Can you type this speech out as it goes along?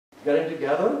Getting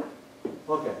together?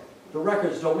 Okay. The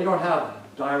records we don't have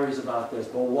diaries about this,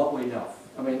 but what we know.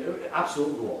 I mean,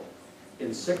 absolute rule.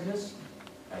 In sickness,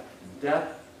 at death,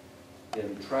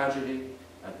 in tragedy,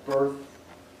 at birth,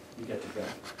 you get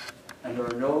together. And there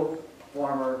are no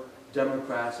farmer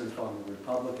Democrats and farmer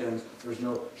Republicans. There's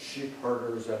no sheep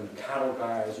herders and cattle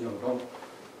guys, don't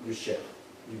you shit.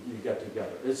 You get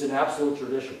together. It's an absolute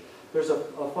tradition. There's a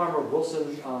farmer,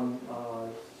 Wilson,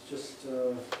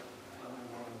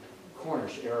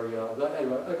 Cornish area.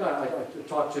 Anyway, a guy I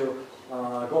talked to,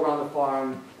 go around the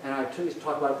farm, and I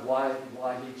talk about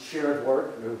why he shared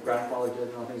work, his grandfather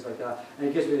did, things like that. And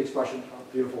he gives me the expression, a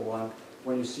beautiful one,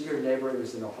 when you see your neighbor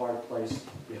who's in a hard place,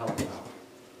 you help him out.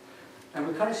 And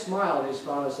we kind of smiled, and he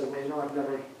smiled and said, well, I've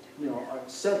never, I've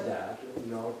said that,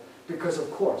 because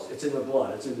of course, it's in the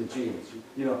blood, it's in the genes,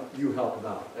 you help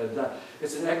them out. And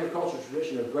it's an agricultural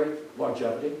tradition of great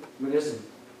longevity. I mean, it isn't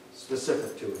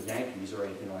specific to Yankees or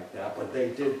anything like that, but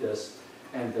they did this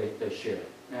and they shared.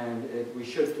 And we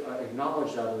should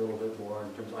acknowledge that a little bit more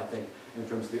in terms, I think, in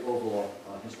terms of the overall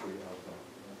history of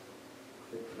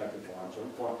connected farms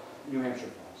or New Hampshire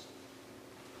farms.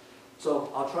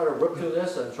 So I'll try to rip through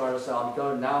this and try to say, now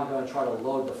I'm going to try to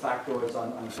load the factoids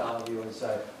on top of you and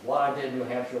say, why did New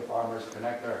Hampshire farmers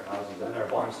connect their houses and their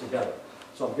barns together?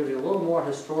 So I'm giving you a little more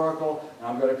historical, and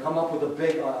I'm going to come up with a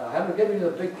big, I haven't given you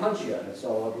the big punch yet, and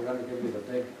so we're going to give you the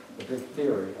big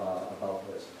theory about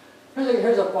this.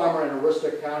 Here's a farmer in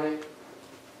Aroostook County.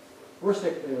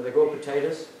 Aroostook, they grow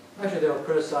potatoes. Actually, they were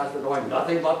criticized for growing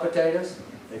nothing but potatoes.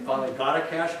 They finally got a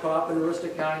cash crop in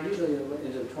Aroostook County, usually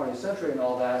into the 20th century and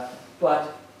all that,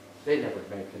 but they never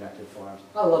made connected farms.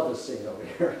 I love this scene over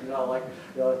here,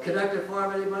 connected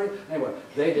farm, anybody? Anyway,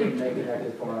 they didn't make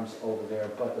connected farms over there,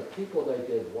 but the people they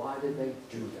did, why did they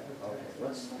do that? Okay,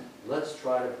 let's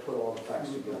try to put all the facts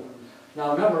together.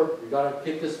 Now remember, you got to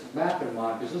keep this map in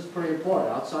mind, because this is pretty important.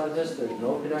 Outside of this, there's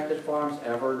no connected farms,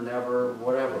 ever, never,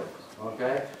 whatever,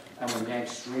 okay? And when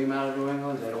Yanks stream out of New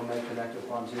England, they don't make connected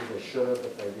farms here. They should have,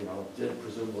 if they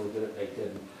presumably did it, they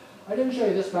didn't. I didn't show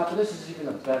you this map, but this is even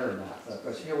a better map,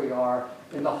 because here we are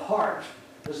in the heart.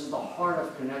 This is the heart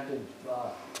of connected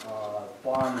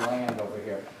farm land over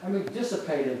here. And we've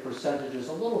dissipated percentages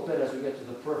a little bit as we get to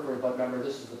the periphery, but remember,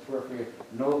 this is the periphery,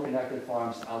 no connected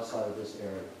farms outside of this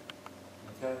area.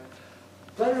 Okay?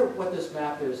 Better what this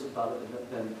map is about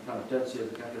than kind of density of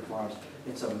the connected farms,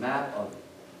 it's a map of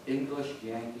English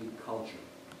Yankee culture.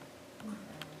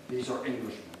 These are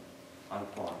Englishmen on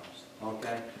farms.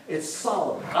 Okay? It's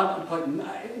solid.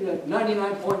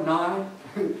 99.9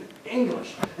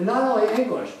 English. And not only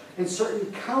English, in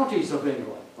certain counties of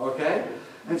England. Okay?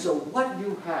 And so what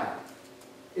you have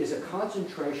is a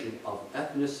concentration of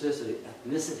ethnicity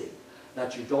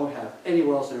that you don't have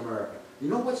anywhere else in America. You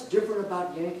know what's different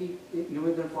about Yankee New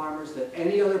England farmers than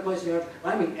any other place in the country?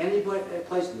 I mean any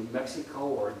place in New Mexico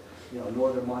or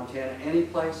northern Montana, any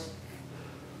place.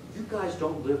 You guys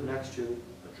don't live next to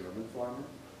a German farmer,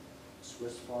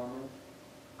 Swiss farmer.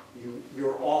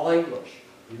 You're all English.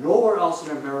 Nowhere else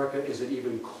in America is it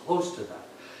even close to that.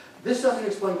 This doesn't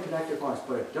explain connected farms,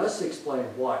 but it does explain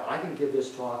why. I can give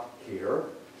this talk here,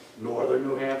 northern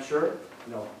New Hampshire,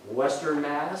 western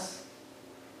Mass,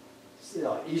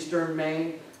 eastern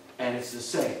Maine, and it's the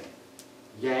same.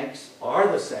 Yanks are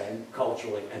the same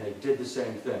culturally, and they did the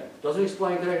same thing. Doesn't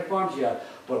explain connected farms yet,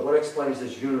 but what explains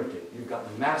is unity. You've got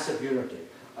massive unity.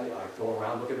 I go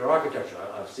around, look at their architecture.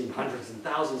 I've seen hundreds and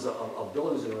thousands of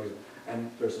buildings in the region, and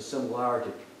there's a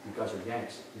similarity. You guys are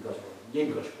Yanks. You guys are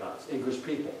English guys, English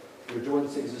people. We're doing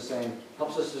things the same.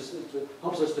 Helps us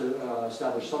to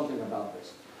establish something about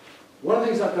this. One of the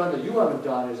things I've done that you haven't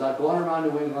done is I've gone around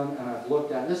New England and I've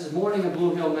looked at, this is Morning in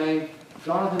Blue Hill, Maine.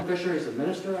 Jonathan Fisher, he's a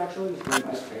minister actually, he's doing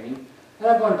this painting. And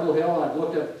I've gone to Blue Hill and I've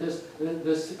looked at this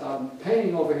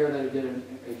painting over here that he did in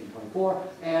 1824,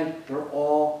 and they're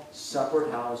all separate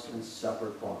house and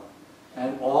separate barn.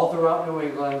 And all throughout New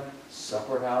England,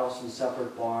 separate house and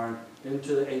separate barn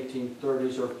into the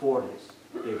 1830s or 40s.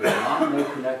 They did not make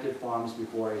connected farms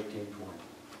before 1820.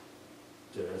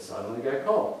 Did it suddenly get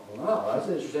cold? Well, that's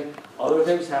interesting. Other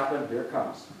things happen, here it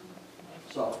comes.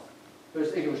 So,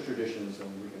 there's English traditions, and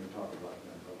we can talk about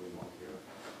them, but we won't here.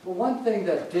 But one thing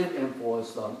that did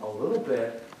influence them a little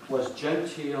bit was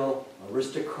genteel,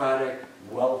 aristocratic,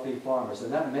 wealthy farmers.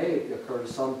 And that may occur to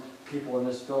some people in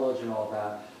this village and all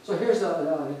that. So here's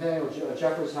Nathaniel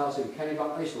Jeffers' house in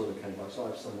Kennebunk. I used to live in Kennebunk, so I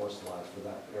have some more slides for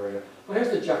that area. But here's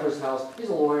the Jeffers' house. He's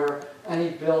a lawyer, and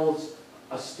he builds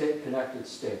a state-connected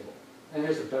stable. And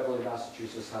here's the Beverly,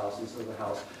 Massachusetts house. This is the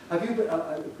house. Have you been,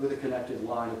 with a connected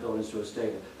line of buildings to a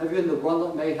stable, have you been to the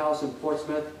Runlet May house in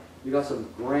Portsmouth? You got some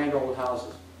grand old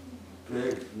houses.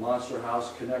 big monster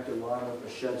house connected line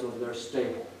of sheds over there,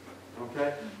 stable.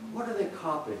 Okay? What are they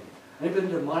copying? Anybody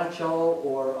been to Monticello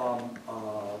or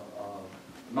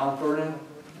Mount Vernon?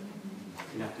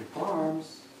 Connected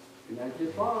Farms.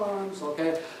 Connected Farms,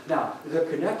 okay? Now, they're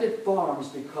connected farms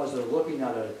because they're looking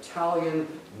at Italian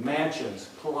mansions.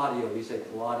 Palladio, we say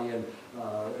Palladian,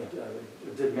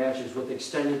 did mansions with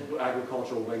extended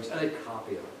agricultural wings, and they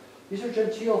copy them. These are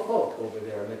genteel folk over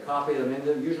there, and they copy them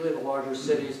in usually the larger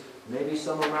cities. Maybe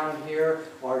some around here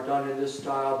are done in this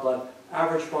style, but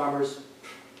average farmers,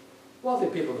 wealthy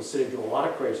people in the city do a lot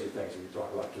of crazy things when you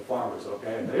talk about the farmers,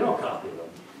 okay? And they don't copy them,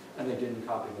 and they didn't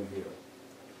copy them here.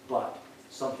 But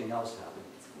something else happened.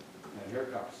 And here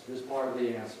it comes. This is part of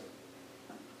the answer.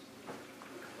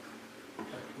 Okay,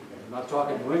 I'm not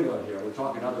talking New England here. We're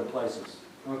talking other places.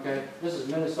 Okay? This is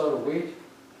Minnesota wheat.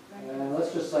 And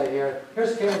let's just say here,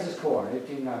 here's Kansas corn,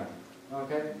 1890.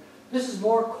 Okay? This is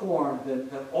more corn than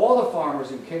all the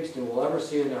farmers in Kingston will ever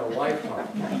see in their lifetime.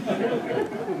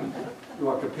 You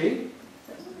want to compete?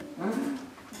 Huh?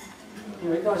 You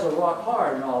know, you guys are rock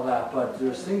hard and all that, but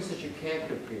there's things that you can't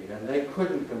compete, and they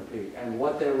couldn't compete. And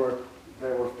what they were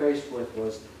faced with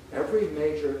was every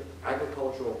major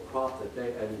agricultural crop that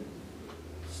they, and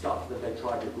stuff that they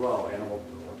tried to grow, animal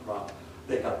crop,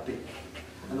 they got beat.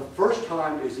 And the first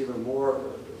time is even more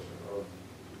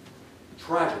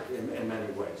tragic in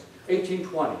many ways.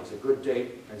 1820 is a good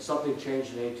date, and something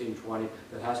changed in 1820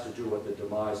 that has to do with the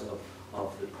demise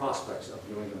of the prospects of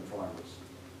New England farmers.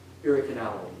 Erie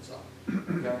Canal opens up.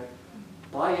 Okay?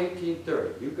 By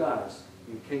 1830, you guys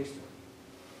in Kingston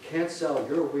can't sell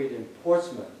your wheat in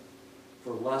Portsmouth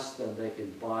for less than they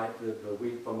can buy the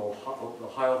wheat from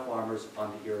Ohio farmers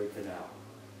on the Erie Canal.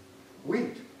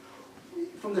 Wheat.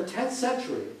 From the 10th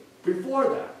century, before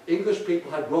that, English people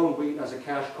had grown wheat as a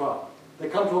cash crop. They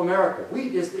come to America.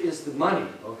 Wheat is the money,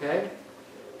 okay?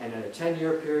 And in a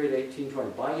 10-year period,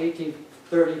 1820, by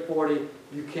 1830, 40,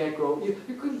 you can't grow,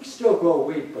 you can still grow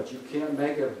wheat, but you can't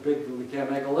make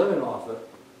a living off it.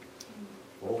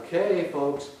 Okay,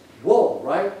 folks, wool,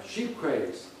 right? Sheep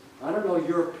craze. I don't know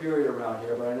your period around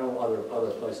here, but I know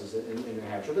other places in New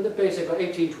Hampshire. But the basic,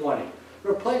 1820.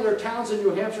 There are towns in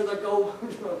New Hampshire that go,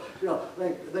 you know,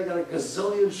 they got a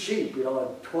gazillion sheep, you know,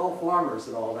 and 12 farmers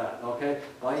and all that, okay?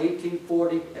 By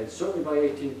 1840, and certainly by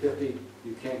 1850,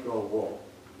 you can't grow wool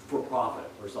for profit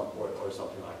or something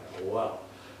like that. Well,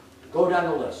 go down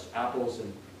the list, apples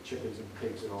and chickens and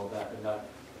pigs and all that, and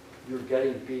you're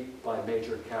getting beat by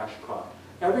major cash crop.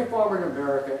 Every farmer in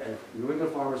America, and New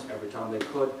England farmers, every time they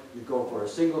could, you go for a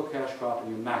single cash crop and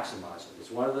you maximize it.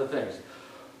 It's one of the things.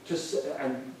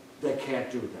 And they can't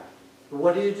do that. But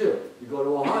what do? You go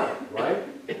to Ohio, right?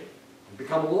 You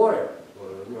become a lawyer.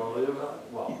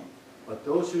 Well, but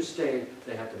those who stayed,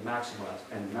 they had to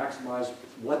maximize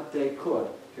what they could.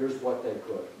 Here's what they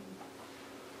could.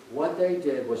 What they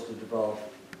did was to develop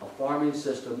a farming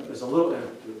system. It was a little bit,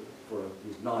 for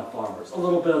these non-farmers, a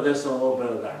little bit of this and a little bit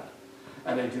of that.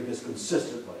 And they do this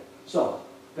consistently. So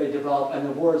they developed, and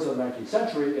the words of the 19th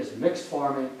century is mixed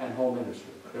farming and home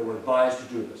industry. They were advised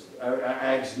to do this.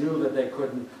 Ags knew that they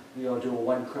couldn't, do a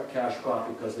one cash crop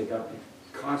because they got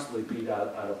constantly beat out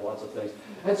of lots of things.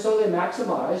 And so they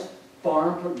maximized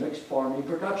mixed farming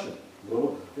production.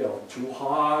 Little, 2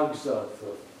 hogs,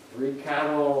 3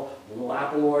 cattle, a little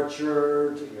apple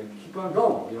orchard, keep on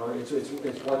going.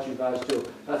 It's what you guys do.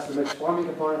 That's the mixed farming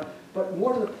component. But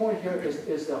more to the point here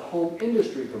is the home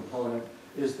industry component.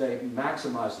 Is they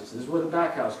maximize this. This is where the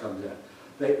back house comes in.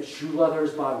 Shoe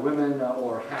leathers by women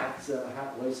or hats,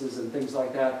 hat laces and things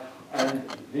like that. And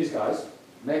these guys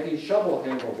making shovel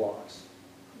handle blocks.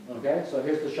 Okay, so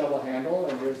here's the shovel handle,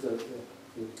 and here's the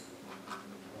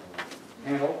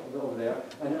handle over there,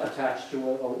 and attached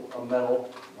to a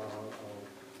metal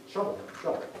shovel.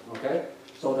 Okay,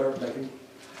 so they're making.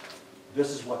 This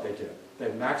is what they did. They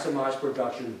maximized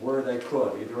production where they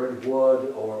could, either in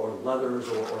wood or leathers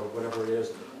or whatever it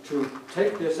is, to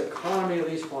take this economy of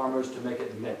these farmers to make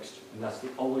it mixed. And that's the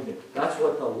only thing. That's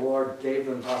what the Lord gave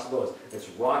them possibilities. It's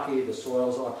rocky, the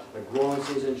soils are, the growing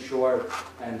season short,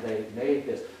 and they made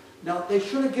this. Now, they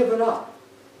should have given up.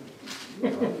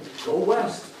 Go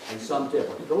west, and some did.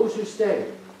 But those who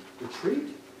stayed,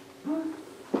 retreat?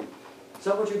 Is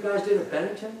that what you guys did at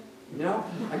Bennington?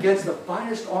 Against the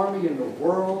finest army in the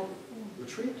world,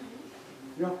 retreat?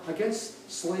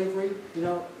 Against slavery,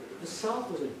 the South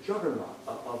was a juggernaut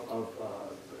of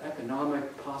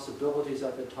economic possibilities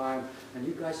at the time, and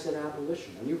you guys said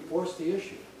abolition, and you forced the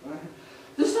issue. Right?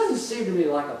 This doesn't seem to me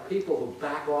like a people who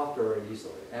back off very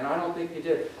easily, and I don't think you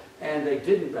did. And they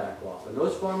didn't back off. And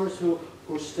those farmers who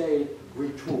stayed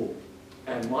retooled.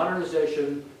 And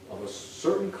modernization of a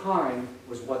certain kind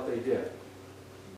was what they did.